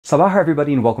Sabah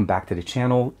everybody and welcome back to the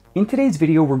channel. In today's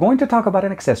video, we're going to talk about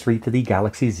an accessory to the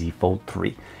Galaxy Z Fold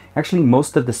 3. Actually,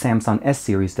 most of the Samsung S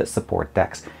series that support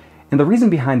DeX. And the reason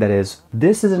behind that is,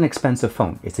 this is an expensive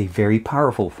phone. It's a very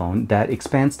powerful phone that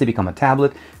expands to become a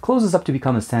tablet, closes up to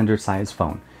become a standard size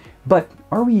phone. But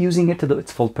are we using it to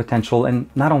its full potential? And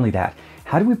not only that,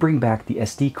 how do we bring back the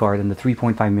SD card and the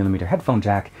 3.5mm headphone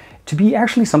jack to be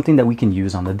actually something that we can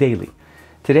use on the daily?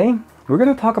 Today, we're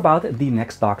going to talk about the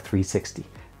NexDock 360.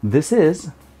 This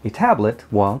is a tablet,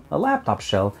 well, a laptop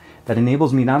shell that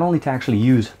enables me not only to actually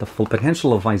use the full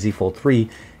potential of my Z Fold 3,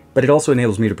 but it also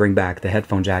enables me to bring back the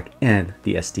headphone jack and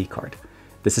the SD card.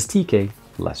 This is TK,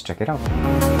 let's check it out.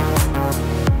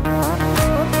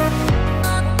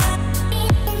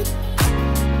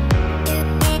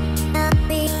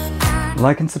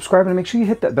 Like and subscribe, and make sure you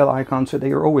hit that bell icon so that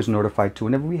you're always notified to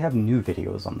whenever we have new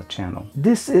videos on the channel.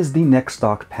 This is the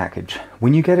NexDock package.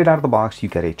 When you get it out of the box, you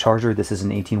get a charger. This is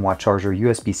an 18-watt charger,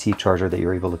 USB-C charger that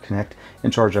you're able to connect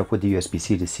and charge up with the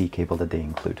USB-C to C cable that they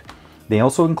include. They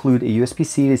also include a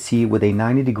USB-C to C with a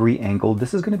 90-degree angle.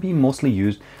 This is going to be mostly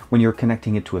used when you're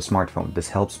connecting it to a smartphone. This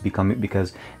helps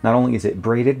because not only is it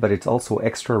braided, but it's also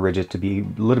extra rigid to be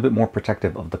a little bit more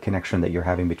protective of the connection that you're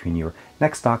having between your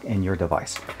NexDock and your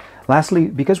device. Lastly,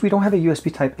 because we don't have a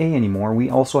USB Type A anymore, we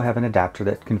also have an adapter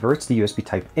that converts the USB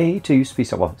Type A to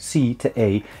USB-C to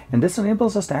A, and this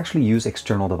enables us to actually use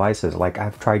external devices. Like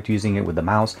I've tried using it with the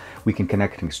mouse. We can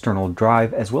connect an external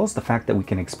drive, as well as the fact that we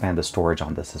can expand the storage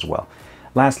on this as well.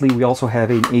 Lastly, we also have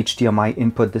an HDMI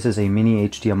input. This is a mini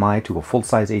HDMI to a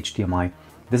full-size HDMI.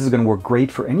 This is going to work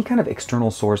great for any kind of external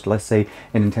source, let's say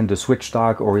a Nintendo Switch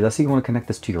dock, or let's say you want to connect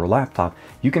this to your laptop.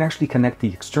 You can actually connect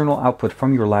the external output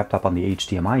from your laptop on the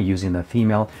HDMI using the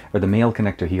female or the male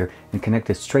connector here and connect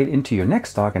it straight into your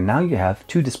NexDock, and now you have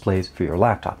two displays for your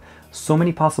laptop. So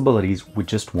many possibilities with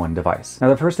just one device. Now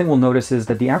the first thing we'll notice is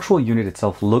that the actual unit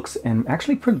itself looks and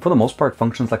actually for the most part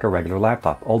functions like a regular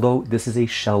laptop, although this is a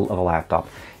shell of a laptop.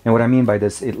 And what I mean by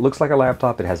this, it looks like a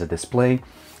laptop, it has a display.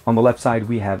 On the left side,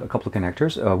 we have a couple of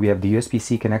connectors. We have the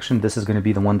USB-C connection. This is going to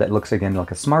be the one that looks again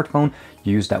like a smartphone.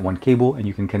 You use that one cable and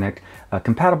you can connect a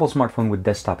compatible smartphone with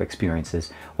desktop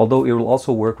experiences. Although it will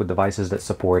also work with devices that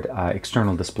support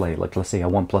external display, like let's say a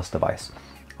OnePlus device.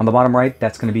 On the bottom right,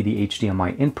 that's going to be the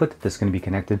HDMI input that's going to be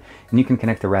connected, and you can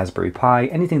connect a Raspberry Pi.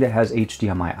 Anything that has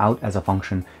HDMI out as a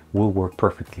function will work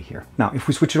perfectly here. Now, if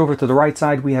we switch it over to the right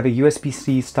side, we have a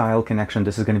USB-C style connection.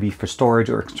 This is going to be for storage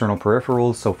or external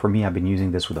peripherals. So for me, I've been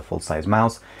using this with a full-size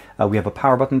mouse. We have a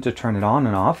power button to turn it on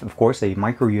and off. Of course, a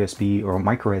micro USB or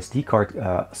micro SD card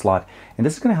slot. And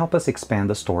this is going to help us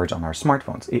expand the storage on our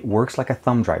smartphones. It works like a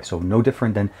thumb drive, so no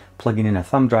different than plugging in a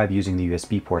thumb drive using the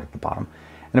USB port at the bottom.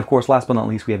 And of course, last but not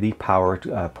least, we have the power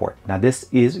port. Now this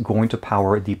is going to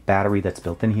power the battery that's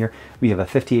built in here. We have a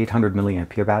 5800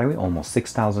 milliampere battery, almost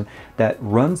 6000, that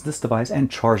runs this device and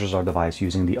charges our device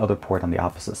using the other port on the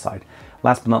opposite side.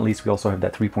 Last but not least, we also have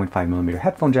that 3.5mm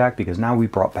headphone jack, because now we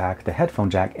brought back the headphone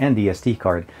jack and the SD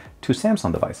card to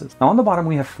Samsung devices. Now on the bottom,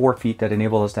 we have 4 feet that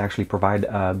enable us to actually provide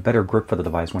a better grip for the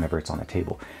device whenever it's on a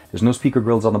table. There's no speaker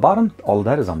grills on the bottom. All of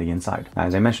that is on the inside. Now,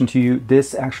 as I mentioned to you,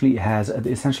 this actually has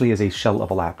essentially is a shell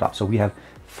of a laptop. So we have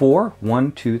 4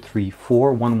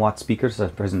 1-watt speakers that are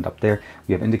present up there.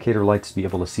 We have indicator lights to be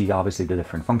able to see obviously the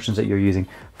different functions that you're using.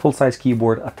 Full-size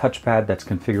keyboard, a touchpad that's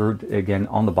configured again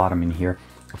on the bottom in here,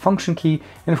 a function key,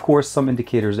 and of course some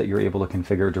indicators that you're able to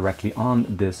configure directly on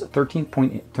this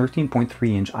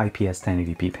 13.3-inch IPS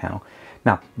 1080p panel.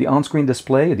 Now, the on-screen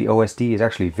display, the OSD, is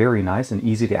actually very nice and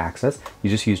easy to access. You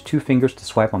just use 2 fingers to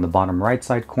swipe on the bottom right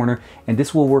side corner, and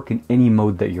this will work in any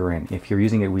mode that you're in. If you're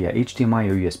using it via HDMI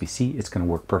or USB-C, it's going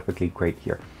to work perfectly great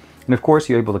here. And of course,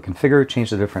 you're able to configure, change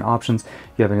the different options.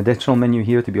 You have an additional menu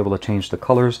here to be able to change the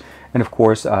colors, and of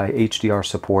course, HDR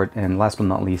support, and last but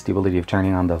not least, the ability of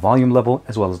turning on the volume level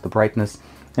as well as the brightness.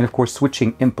 And of course,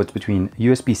 switching inputs between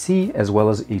USB-C as well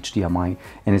as HDMI,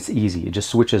 and it's easy. It just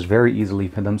switches very easily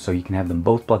for them, so you can have them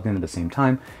both plugged in at the same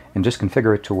time and just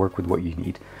configure it to work with what you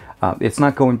need. It's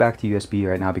not going back to USB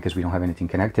right now because we don't have anything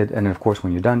connected. And of course,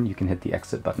 when you're done, you can hit the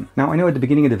exit button. Now, I know at the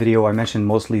beginning of the video, I mentioned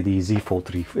mostly the Z Fold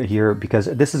 3 here because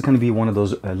this is going to be one of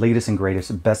those latest and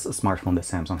greatest, best smartphone that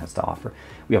Samsung has to offer.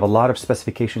 We have a lot of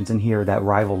specifications in here that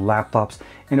rival laptops.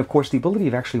 And of course, the ability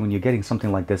of actually, when you're getting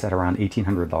something like this at around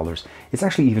 $1,800, it's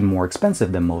actually even more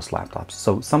expensive than most laptops.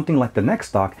 So something like the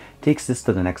NexDock takes this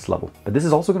to the next level. But this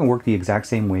is also going to work the exact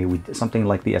same way with something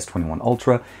like the S21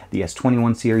 Ultra, the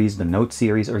S21 series, the Note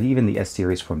series, or even the S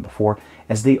series from before,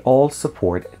 as they all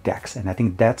support DeX. And I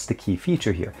think that's the key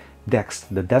feature here. Dex,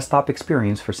 the desktop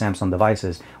experience for Samsung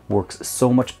devices, works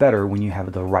so much better when you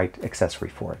have the right accessory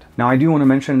for it. Now, I do want to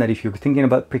mention that if you're thinking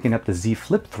about picking up the Z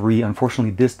Flip 3,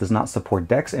 unfortunately this does not support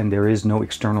Dex, and there is no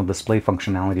external display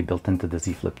functionality built into the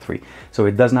Z Flip 3. So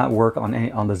it does not work on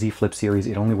the Z Flip series.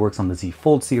 It only works on the Z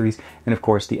Fold series, and of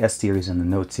course the S series and the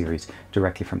Note series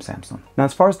directly from Samsung. Now,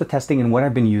 as far as the testing and what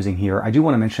I've been using here, I do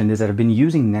want to mention is that I've been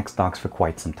using NexDocks for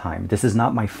quite some time. This is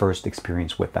not my first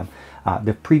experience with them.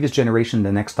 The previous generation, the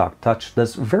NexDock Touch,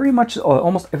 does very much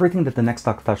almost everything that the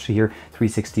NexDock Touch here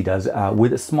 360 does,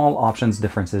 with small options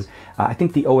differences. I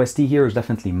think the OSD here is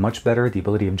definitely much better. The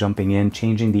ability of jumping in,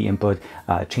 changing the input,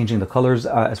 changing the colors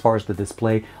as far as the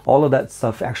display, all of that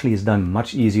stuff actually is done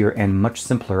much easier and much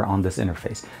simpler on this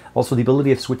interface. Also, the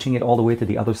ability of switching it all the way to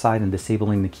the other side and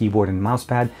disabling the keyboard and mouse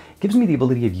pad gives me the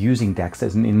ability of using Dex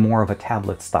as in more of a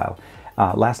tablet style.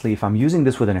 Lastly, if I'm using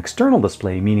this with an external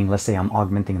display, meaning let's say I'm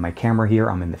augmenting my camera here,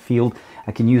 I'm in the field,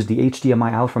 I can use the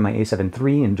HDMI out from my A7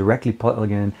 III and directly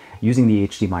plug in using the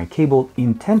HDMI cable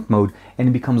in tent mode, and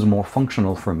it becomes more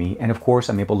functional for me. And of course,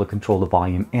 I'm able to control the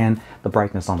volume and the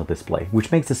brightness on the display,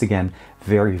 which makes this again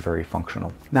very, very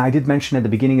functional. Now, I did mention at the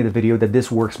beginning of the video that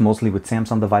this works mostly with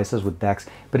Samsung devices with Dex,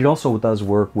 but it also does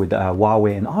work with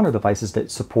Huawei and Honor devices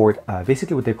that support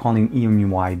basically what they're calling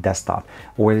emui desktop,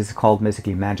 or what is called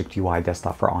basically Magic UI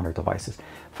desktop for Honor devices.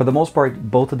 For the most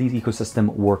part, both of these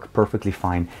ecosystems work perfectly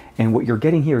fine. And what you're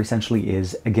getting here essentially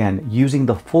is, again, using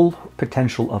the full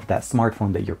potential of that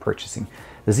smartphone that you're purchasing.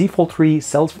 The Z Fold 3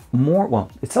 sells more,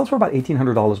 well, it sells for about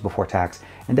 $1,800 before tax,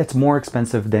 and that's more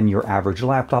expensive than your average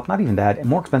laptop, not even that, and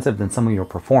more expensive than some of your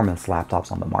performance laptops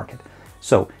on the market.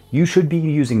 So you should be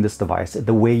using this device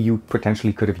the way you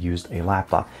potentially could have used a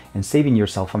laptop, and saving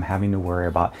yourself from having to worry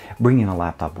about bringing a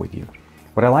laptop with you.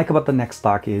 What I like about the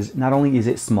NexDock is not only is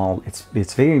it small,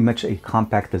 it's very much a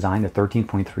compact design, a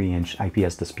 13.3-inch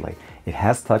IPS display. It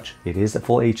has touch, it is a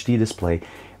full HD display,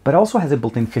 but also has a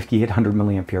built-in 5800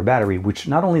 milliampere battery, which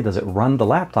not only does it run the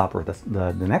laptop or the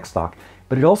NexDock,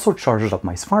 but it also charges up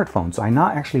my smartphone. So I'm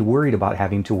not actually worried about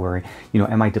having to worry,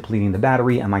 am I depleting the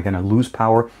battery? Am I going to lose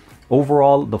power?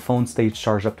 Overall, the phone stays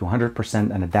charged up to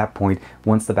 100%, and at that point,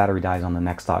 once the battery dies on the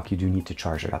NexDock, you do need to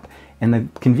charge it up. And the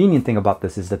convenient thing about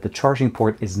this is that the charging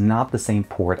port is not the same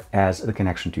port as the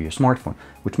connection to your smartphone,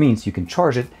 which means you can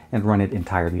charge it and run it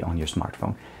entirely on your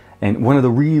smartphone. And one of the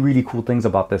really, really cool things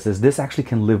about this is this actually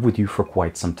can live with you for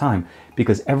quite some time,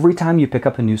 because every time you pick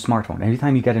up a new smartphone, every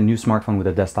time you get a new smartphone with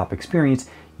a desktop experience,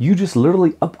 you just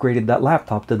literally upgraded that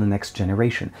laptop to the next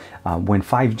generation. When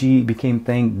 5G became a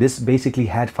thing, this basically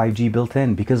had 5G built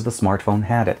in because the smartphone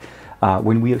had it.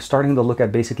 When we are starting to look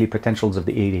at basically potentials of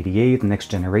the 888, the next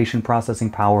generation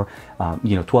processing power,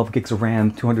 12 gigs of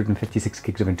RAM, 256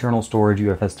 gigs of internal storage,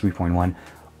 UFS 3.1,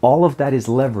 all of that is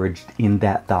leveraged in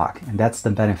that dock, and that's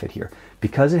the benefit here.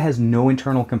 Because it has no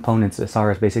internal components as far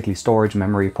as basically storage,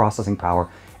 memory, processing power,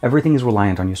 everything is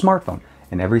reliant on your smartphone.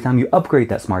 And every time you upgrade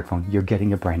that smartphone, you're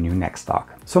getting a brand new NexDock.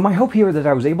 So my hope here is that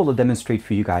I was able to demonstrate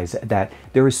for you guys that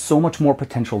there is so much more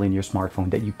potential in your smartphone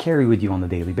that you carry with you on a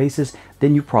daily basis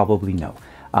than you probably know.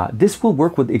 This will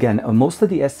work with, again, most of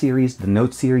the S series, the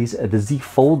Note series, the Z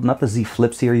Fold, not the Z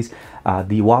Flip series,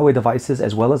 the Huawei devices,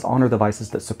 as well as Honor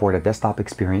devices that support a desktop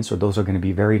experience. So those are going to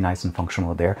be very nice and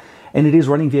functional there. And it is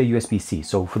running via USB-C.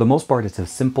 So for the most part, it's a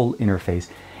simple interface.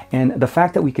 And the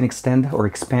fact that we can extend or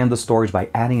expand the storage by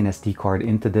adding an SD card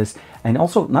into this, and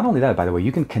also not only that, by the way,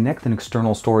 you can connect an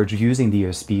external storage using the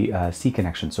USB-C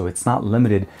connection. So it's not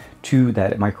limited to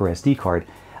that micro SD card.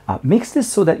 Makes this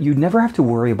so that you never have to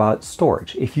worry about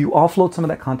storage. If you offload some of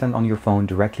that content on your phone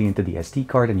directly into the SD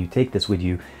card and you take this with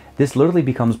you, this literally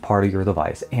becomes part of your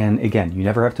device. And again, you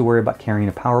never have to worry about carrying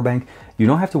a power bank. You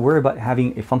don't have to worry about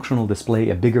having a functional display,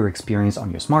 a bigger experience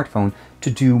on your smartphone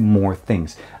to do more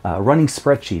things. Running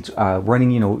spreadsheets,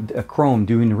 running Chrome,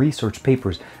 doing research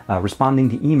papers, responding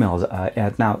to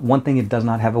emails. Now, one thing, it does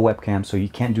not have a webcam, so you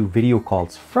can't do video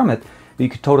calls from it. You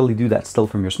could totally do that still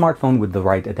from your smartphone with the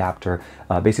right adapter,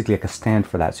 basically like a stand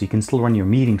for that. So you can still run your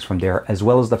meetings from there, as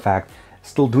well as the fact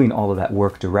still doing all of that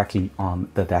work directly on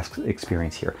the desk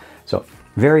experience here. So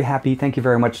very happy. Thank you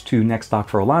very much to NexDock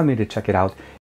for allowing me to check it out.